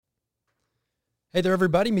Hey there,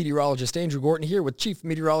 everybody. Meteorologist Andrew Gorton here with Chief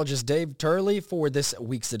Meteorologist Dave Turley for this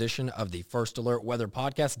week's edition of the First Alert Weather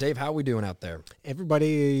Podcast. Dave, how are we doing out there?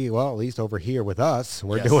 Everybody, well, at least over here with us,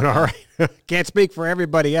 we're Yes. doing all right. Can't speak for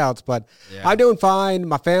everybody else, but I'm doing fine.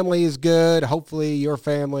 My family is good. Hopefully your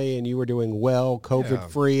family and you are doing well,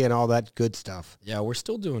 COVID-free and all that good stuff. Yeah, we're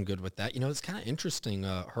still doing good with that. You know, it's kind of interesting.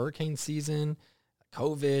 Hurricane season,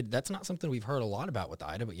 COVID, that's not something we've heard a lot about with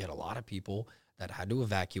Ida, but you had a lot of people that had to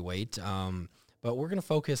evacuate. But we're going to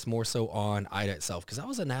focus more so on Ida itself because that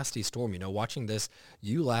was a nasty storm. You know, watching this,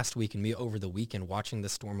 you last week and me over the weekend, watching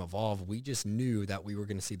this storm evolve, we just knew that we were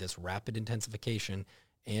going to see this rapid intensification,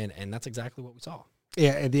 and that's exactly what we saw.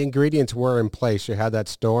 Yeah, and the ingredients were in place. You had that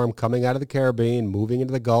storm coming out of the Caribbean, moving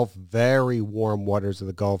into the Gulf, very warm waters of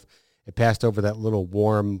the Gulf. It passed over that little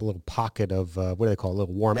warm little pocket of, what do they call it, a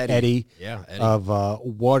little warm eddy, of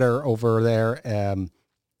water over there.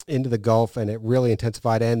 Into the Gulf, and it really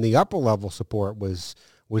intensified, and the upper level support was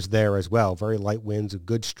there as well. Very light winds, a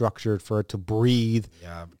good structure for it to breathe,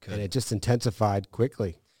 and it just intensified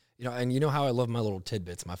quickly. You know, and you know how I love my little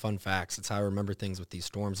tidbits, my fun facts. It's how I remember things with these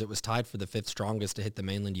storms. It was tied for the fifth strongest to hit the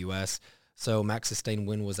mainland U.S., so max sustained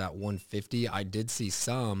wind was at 150. I did see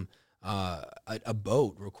a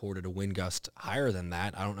boat recorded a wind gust higher than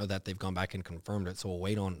that. I don't know that they've gone back and confirmed it, so we'll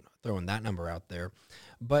wait on throwing that number out there.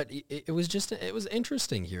 But it was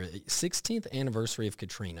interesting here. 16th anniversary of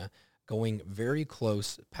Katrina, going very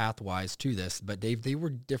close pathwise to this. But Dave, they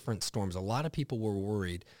were different storms. A lot of people were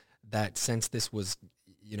worried that since this was,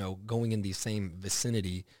 you know, going in the same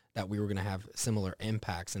vicinity, that we were going to have similar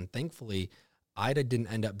impacts. And thankfully, Ida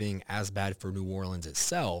didn't end up being as bad for New Orleans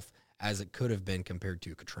itself as it could have been compared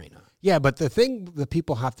to Katrina. Yeah, but the thing that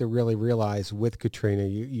people have to really realize with Katrina,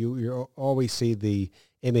 you always see the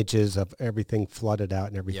images of everything flooded out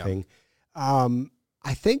and everything.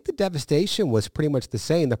 I think the devastation was pretty much the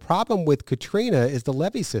same. The problem with Katrina is the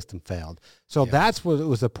levee system failed. So that's what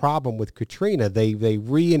was the problem with Katrina. They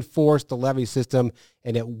reinforced the levee system,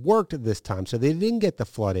 and it worked this time. So they didn't get the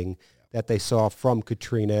flooding that they saw from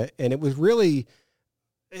Katrina, and it was really...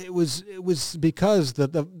 It was because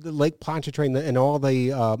the Lake Pontchartrain and all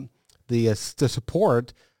the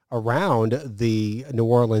support around the New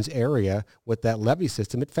Orleans area with that levee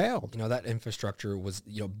system, it failed. You know, that infrastructure was,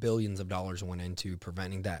 you know, billions of dollars went into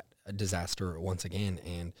preventing that disaster once again.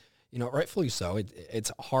 And, you know, rightfully so.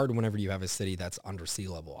 It's hard whenever you have a city that's under sea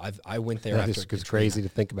level. I went there after Katrina. It's crazy to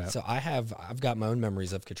think about. So I've got my own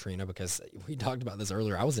memories of Katrina because we talked about this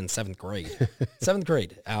earlier. I was in seventh grade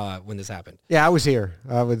when this happened. Yeah, I was here.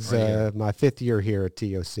 I was my fifth year here at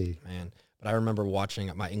TOC. Man. But I remember watching,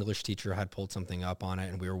 my English teacher had pulled something up on it,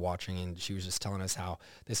 and we were watching, and she was just telling us how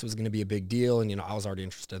this was going to be a big deal. And, you know, I was already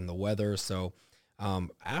interested in the weather. So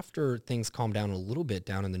after things calmed down a little bit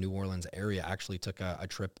down in the New Orleans area, I actually took a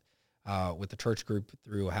trip with the church group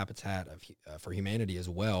through Habitat for Humanity as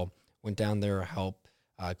well. Went down there, help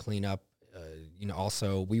clean up. You know,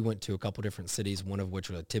 also, we went to a couple different cities, one of which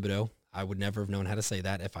was Thibodaux. I would never have known how to say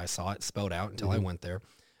that if I saw it spelled out until I went there.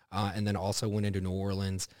 And then also went into New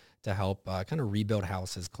Orleans to help kind of rebuild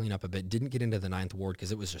houses, clean up a bit. Didn't get into the 9th Ward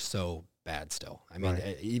because it was just so bad still. I mean,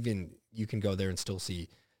 even you can go there and still see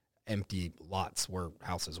empty lots where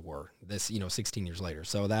houses were. This, you know, 16 years later.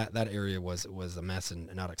 So that area was a mess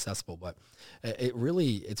and not accessible. But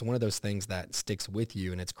it's one of those things that sticks with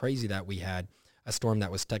you. And it's crazy that we had a storm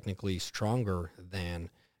that was technically stronger than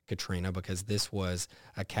Katrina because this was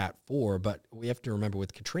a Cat 4. But we have to remember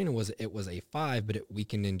with Katrina it was a 5, but it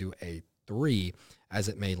weakened into a 3 as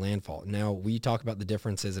it made landfall. Now, we talk about the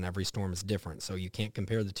differences, and every storm is different, so you can't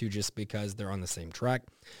compare the two just because they're on the same track.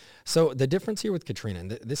 So the difference here with Katrina,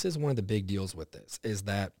 and this is one of the big deals with this, is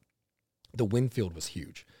that the wind field was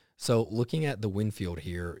huge. So looking at the wind field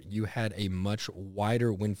here, you had a much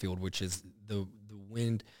wider wind field, which is the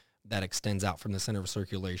wind that extends out from the center of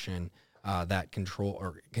circulation that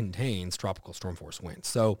contains tropical storm force winds.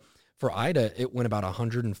 So for Ida, it went about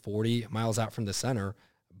 140 miles out from the center,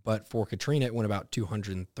 but for Katrina, it went about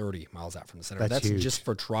 230 miles out from the center. That's just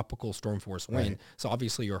for tropical storm force wind. Right. So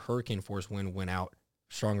obviously your hurricane force wind went out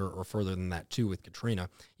stronger or further than that too with Katrina.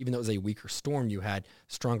 Even though it was a weaker storm, you had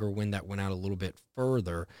stronger wind that went out a little bit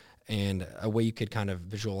further. And a way you could kind of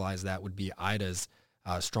visualize that would be Ida's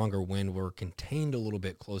stronger wind were contained a little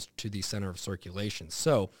bit closer to the center of circulation.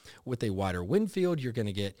 So with a wider wind field, you're going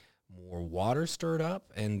to get more water stirred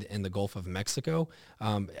up in the Gulf of Mexico.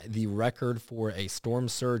 The record for a storm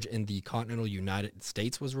surge in the continental United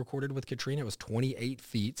States was recorded with Katrina. It was 28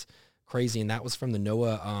 feet. Crazy. And that was from the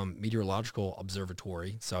NOAA Meteorological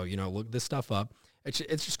Observatory. So, you know, look this stuff up. It's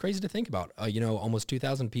just crazy to think about. You know, almost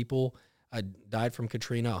 2,000 people died from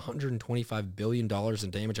Katrina, $125 billion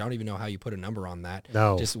in damage. I don't even know how you put a number on that.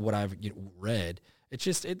 No. Just what I've read. It's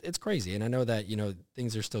just, it's crazy. And I know that,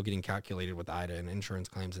 things are still getting calculated with Ida and insurance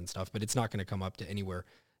claims and stuff, but it's not going to come up to anywhere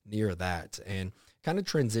near that. And kind of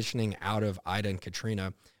transitioning out of Ida and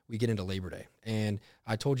Katrina, we get into Labor Day. And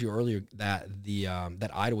I told you earlier that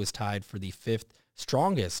that Ida was tied for the 5th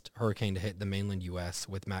strongest hurricane to hit the mainland U.S.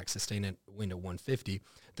 with max sustained wind at 150.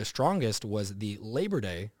 The strongest was the Labor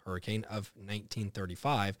Day hurricane of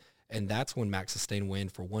 1935, and that's when max sustained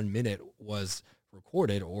wind for 1 minute was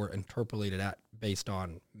recorded or interpolated at based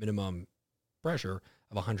on minimum pressure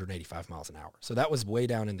of 185 miles an hour. So that was way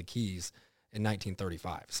down in the Keys in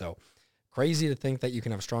 1935. So crazy to think that you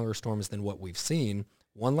can have stronger storms than what we've seen.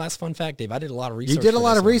 One last fun fact, Dave. I did a lot of research. You did a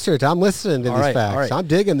lot of research. I'm listening to these facts. All right. I'm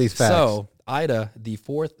digging these facts. So Ida, the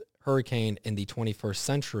 4th hurricane in the 21st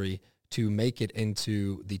century to make it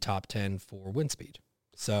into the top 10 for wind speed.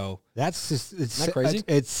 So that's just, isn't that crazy?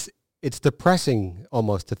 It's depressing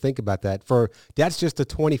almost to think about that. That's just the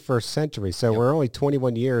 21st century. So We're only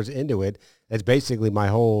 21 years into it. That's basically my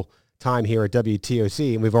whole time here at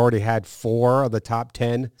WTOC, and we've already had 4 of the top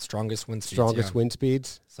 10 strongest wind speeds. Wind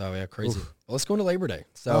speeds. So yeah, crazy. Well, let's go into Labor Day.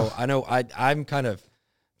 So I know I'm kind of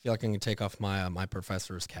feel like I'm gonna take off my my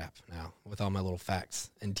professor's cap now with all my little facts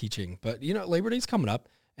and teaching. But Labor Day's coming up,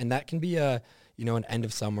 and that can be an end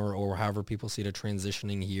of summer or however people see it, a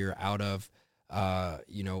transitioning year out of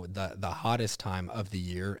the hottest time of the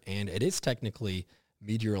year, and it is technically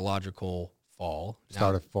meteorological fall.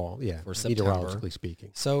 Start of fall, yeah, for September, meteorologically speaking.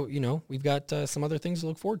 So, we've got some other things to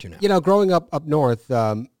look forward to now. Growing up north,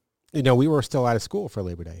 we were still out of school for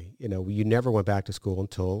Labor Day. You never went back to school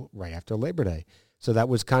until right after Labor Day. So that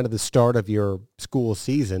was kind of the start of your school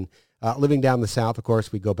season. Living down the south, of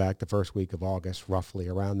course, we go back the first week of August, roughly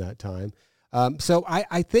around that time. So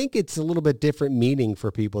I think it's a little bit different meaning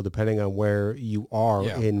for people depending on where you are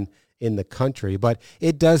in the country. But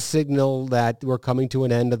it does signal that we're coming to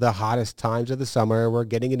an end of the hottest times of the summer. We're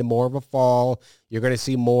getting into more of a fall. You're going to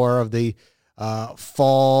see more of the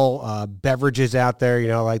fall beverages out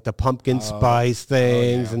there, like the pumpkin spice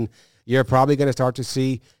things. And you're probably going to start to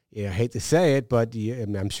see, I hate to say it, but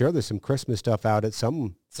I'm sure there's some Christmas stuff out at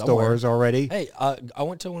some stores already. Hey, I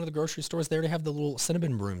went to one of the grocery stores there. They have the little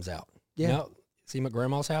cinnamon brooms out. Yeah. See them at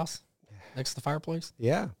Grandma's house next to the fireplace?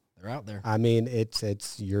 Yeah. They're out there. I mean,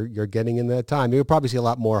 you're getting in that time. You'll probably see a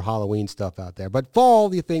lot more Halloween stuff out there. But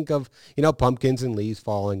fall, you think of, pumpkins and leaves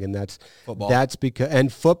falling, and that's football. That's because,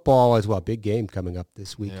 and football as well. Big game coming up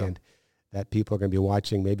this weekend that people are going to be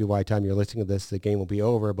watching. Maybe by the time you're listening to this, the game will be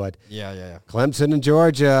over. But Clemson and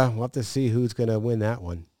Georgia, we'll have to see who's going to win that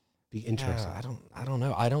one. Be interesting. I don't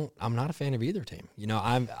know. I'm not a fan of either team.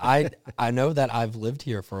 I know that I've lived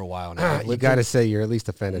here for a while now. You got to say you're at least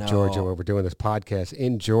a fan of Georgia when we're doing this podcast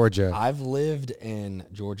in Georgia. I've lived in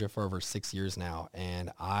Georgia for over 6 years now,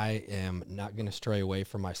 and I am not going to stray away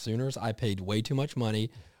from my Sooners. I paid way too much money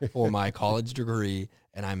for my college degree,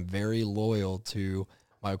 and I'm very loyal to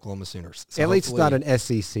my Oklahoma Sooners. So at least it's not an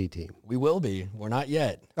SEC team. We will be. We're not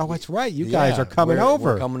yet. Oh, that's right. You guys are coming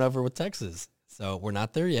over. We're coming over with Texas. So we're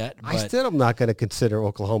not there yet. But I still am not going to consider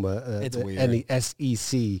Oklahoma it's weird. and the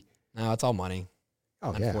SEC. No, it's all money.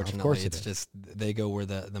 Oh, unfortunately, of course it's just they go where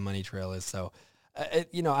the money trail is. So,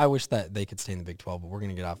 I wish that they could stay in the Big 12, but we're going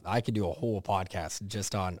to get off. I could do a whole podcast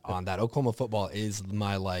just on that. Oklahoma football is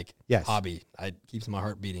my hobby. It keeps my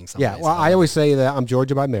heart beating. Yeah, well, I always say that I'm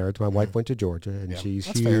Georgia by marriage. My wife went to Georgia, and she's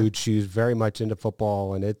huge. Fair. She's very much into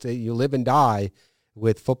football, and you live and die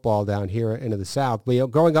with football down here into the South. But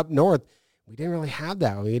growing up north, we didn't really have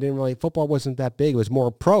that. Football wasn't that big. It was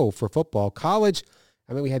more pro for football. College,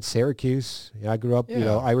 we had Syracuse. I grew up,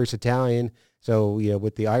 Irish Italian. So,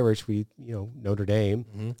 with the Irish, we, Notre Dame.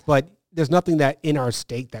 Mm-hmm. But there's nothing that in our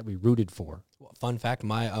state that we rooted for. Well, fun fact,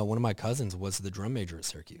 one of my cousins was the drum major at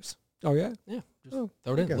Syracuse. Oh, yeah? Yeah. Just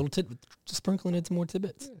throw it in. Little just sprinkling in some more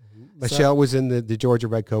tidbits. Yeah. Michelle was in the Georgia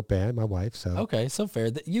Redcoat band, my wife. So okay, so fair.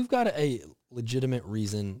 You've got a legitimate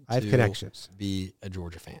reason I have connections. Be a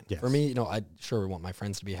Georgia fan. Yes. For me, I sure want my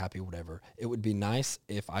friends to be happy, whatever. It would be nice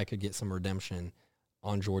if I could get some redemption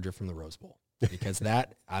on Georgia from the Rose Bowl, because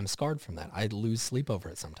that I'm scarred from that. I lose sleep over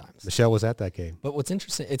it sometimes. Michelle was at that game. But what's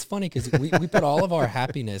interesting, it's funny because we put all of our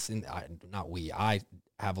happiness in, I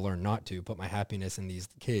have learned not to put my happiness in these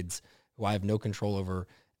kids who I have no control over,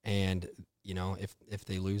 and if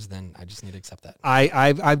they lose, then I just need to accept that.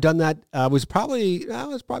 I've done that. I was probably a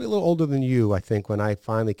little older than you, I think, when I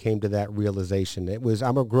finally came to that realization. I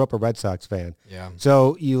grew up a Red Sox fan. Yeah.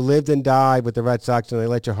 So you lived and died with the Red Sox, and they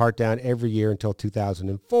let your heart down every year until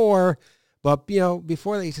 2004. But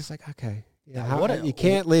before that, it's just like, okay, You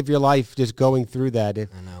can't live your life just going through that. If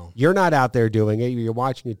I know. You're not out there doing it. You're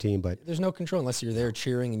watching your team, but there's no control unless you're there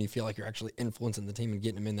cheering and you feel like you're actually influencing the team and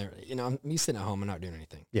getting them in there. Me sitting at home and not doing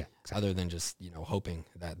anything. Yeah, exactly. Other than just, hoping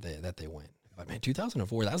that they win. But man,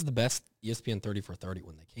 2004, that was the best ESPN 30 for 30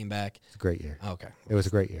 when they came back. It's a great year. Okay. It was a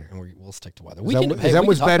great year. And we'll stick to weather.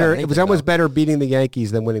 It was almost better beating the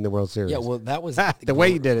Yankees than winning the World Series. Yeah, well, that was the way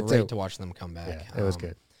you did it, great too. to watch them come back. Yeah, it was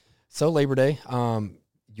good. So Labor Day,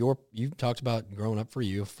 you talked about growing up for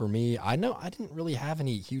you. For me, I know I didn't really have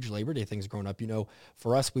any huge Labor Day things growing up.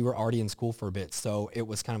 For us, we were already in school for a bit. So it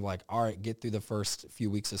was kind of like, all right, get through the first few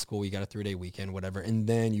weeks of school. You got a 3-day weekend, whatever. And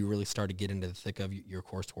then you really start to get into the thick of your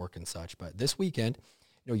coursework and such. But this weekend,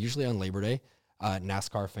 usually on Labor Day,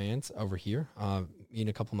 NASCAR fans over here, me and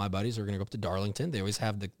a couple of my buddies are going to go up to Darlington. They always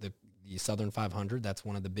have the Southern 500. That's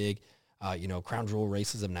one of the big, crown jewel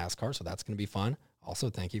races of NASCAR. So that's going to be fun.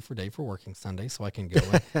 Also, thank you for Dave for working Sunday so I can go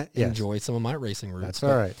and Yes. enjoy some of my racing routes. That's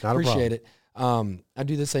all right. Not appreciate a problem. it. I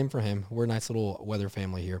do the same for him. We're a nice little weather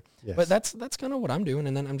family here. Yes. But that's kind of what I'm doing.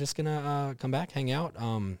 And then I'm just going to come back, hang out.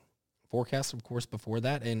 Forecast, of course, before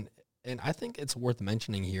that. And I think it's worth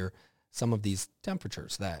mentioning here some of these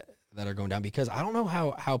temperatures that are going down, because I don't know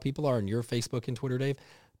how people are on your Facebook and Twitter, Dave.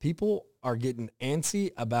 People are getting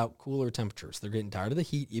antsy about cooler temperatures. They're getting tired of the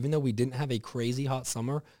heat, even though we didn't have a crazy hot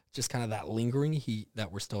summer, just kind of that lingering heat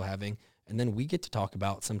that we're still having. And then we get to talk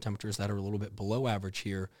about some temperatures that are a little bit below average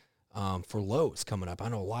here for lows coming up. I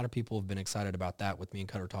know a lot of people have been excited about that with me and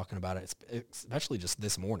Cutter talking about it, especially just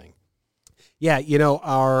this morning. Yeah,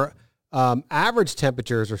 our average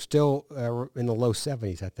temperatures are still in the low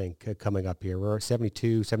 70s, I think, coming up here. We're at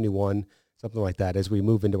 72, 71, something like that as we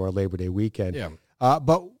move into our Labor Day weekend. Yeah.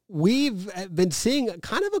 But we've been seeing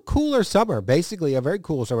kind of a cooler summer, basically a very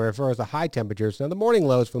cool summer as far as the high temperatures. Now, the morning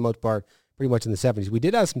lows, for the most part, pretty much in the 70s. We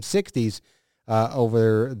did have some 60s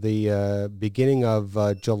over the beginning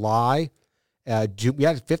of July. We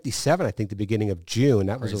had 57, I think, the beginning of June.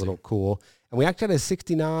 That was a little cool. And we actually had a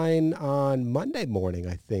 69 on Monday morning,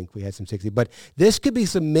 I think. We had some 60. But this could be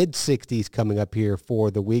some mid-60s coming up here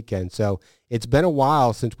for the weekend. So it's been a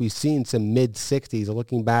while since we've seen some mid-60s.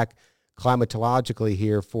 Looking back climatologically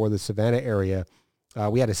here for the Savannah area,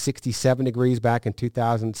 we had a 67 degrees back in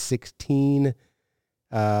 2016,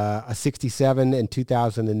 a 67 in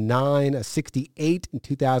 2009, a 68 in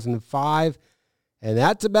 2005, and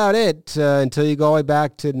that's about it until you go all the way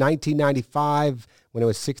back to 1995 when it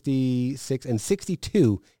was 66 and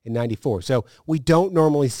 62 in 94. So we don't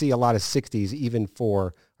normally see a lot of 60s even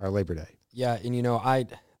for our Labor Day. Yeah, and I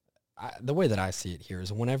the way that I see it here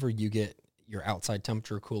is whenever you get your outside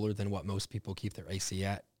temperature cooler than what most people keep their AC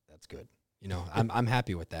at, that's good. I'm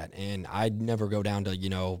happy with that. And I'd never go down to,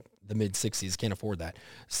 the mid 60s, can't afford that.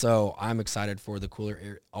 So I'm excited for the cooler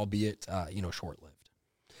air, albeit, short-lived.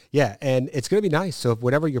 Yeah, and it's going to be nice. So if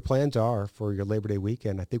whatever your plans are for your Labor Day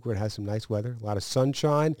weekend, I think we're going to have some nice weather, a lot of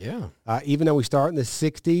sunshine. Yeah. Even though we start in the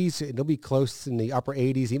 60s, it'll be close in the upper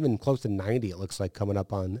 80s, even close to 90, it looks like, coming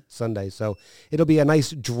up on Sunday. So it'll be a nice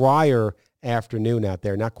drier afternoon out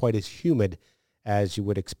there, not quite as humid as you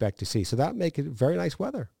would expect to see. So that'll make it very nice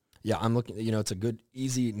weather. Yeah, I'm looking, it's a good,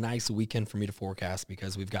 easy, nice weekend for me to forecast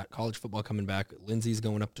because we've got college football coming back. Lindsay's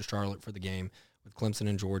going up to Charlotte for the game with Clemson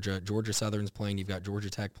and Georgia. Georgia Southern's playing. You've got Georgia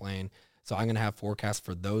Tech playing. So I'm going to have forecasts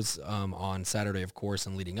for those on Saturday, of course,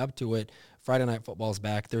 and leading up to it. Friday night football's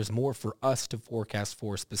back. There's more for us to forecast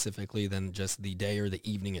for specifically than just the day or the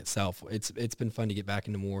evening itself. It's been fun to get back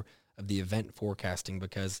into more of the event forecasting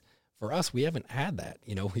because for us, we haven't had that.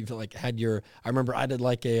 We've had I remember I did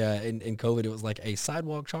in COVID, it was like a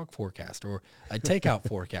sidewalk chalk forecast or a takeout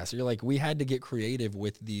forecast. We had to get creative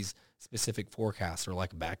with these specific forecasts or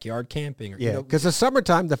like backyard camping. Or, because the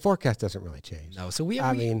summertime, the forecast doesn't really change. No, so we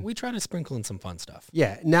try to sprinkle in some fun stuff.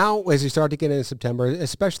 Yeah, now as you start to get into September,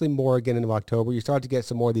 especially more again into October, you start to get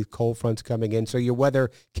some more of these cold fronts coming in, so your weather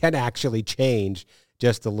can actually change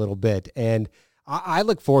just a little bit. And I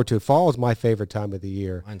look forward to it. Fall is my favorite time of the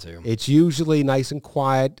year. Mine too. It's usually nice and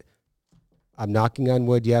quiet. I'm knocking on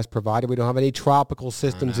wood, yes, provided we don't have any tropical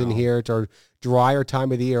systems in here. It's our drier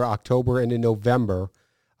time of the year, October and in November.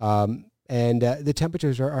 And the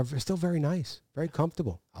temperatures are still very nice, very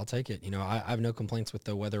comfortable. I'll take it. I have no complaints with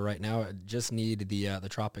the weather right now. I just need the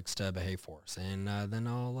tropics to behave for us, and then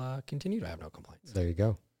I'll continue to have no complaints. There you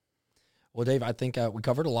go. Well, Dave, I think we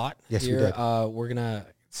covered a lot yes, here. We did. We're going to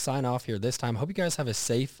sign off here this time. Hope you guys have a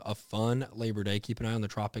safe, fun Labor Day. Keep an eye on the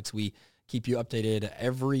tropics. We keep you updated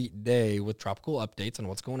every day with tropical updates on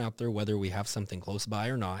what's going out there, whether we have something close by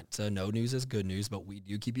or not. No news is good news, but we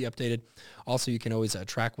do keep you updated. Also, you can always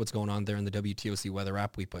track what's going on there in the WTOC weather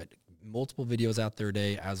app. We put multiple videos out there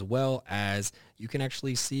today, as well as you can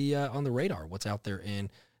actually see on the radar what's out there in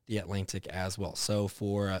the Atlantic as well. So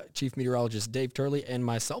for Chief Meteorologist Dave Turley and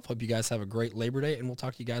myself, hope you guys have a great Labor Day, and we'll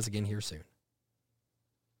talk to you guys again here soon.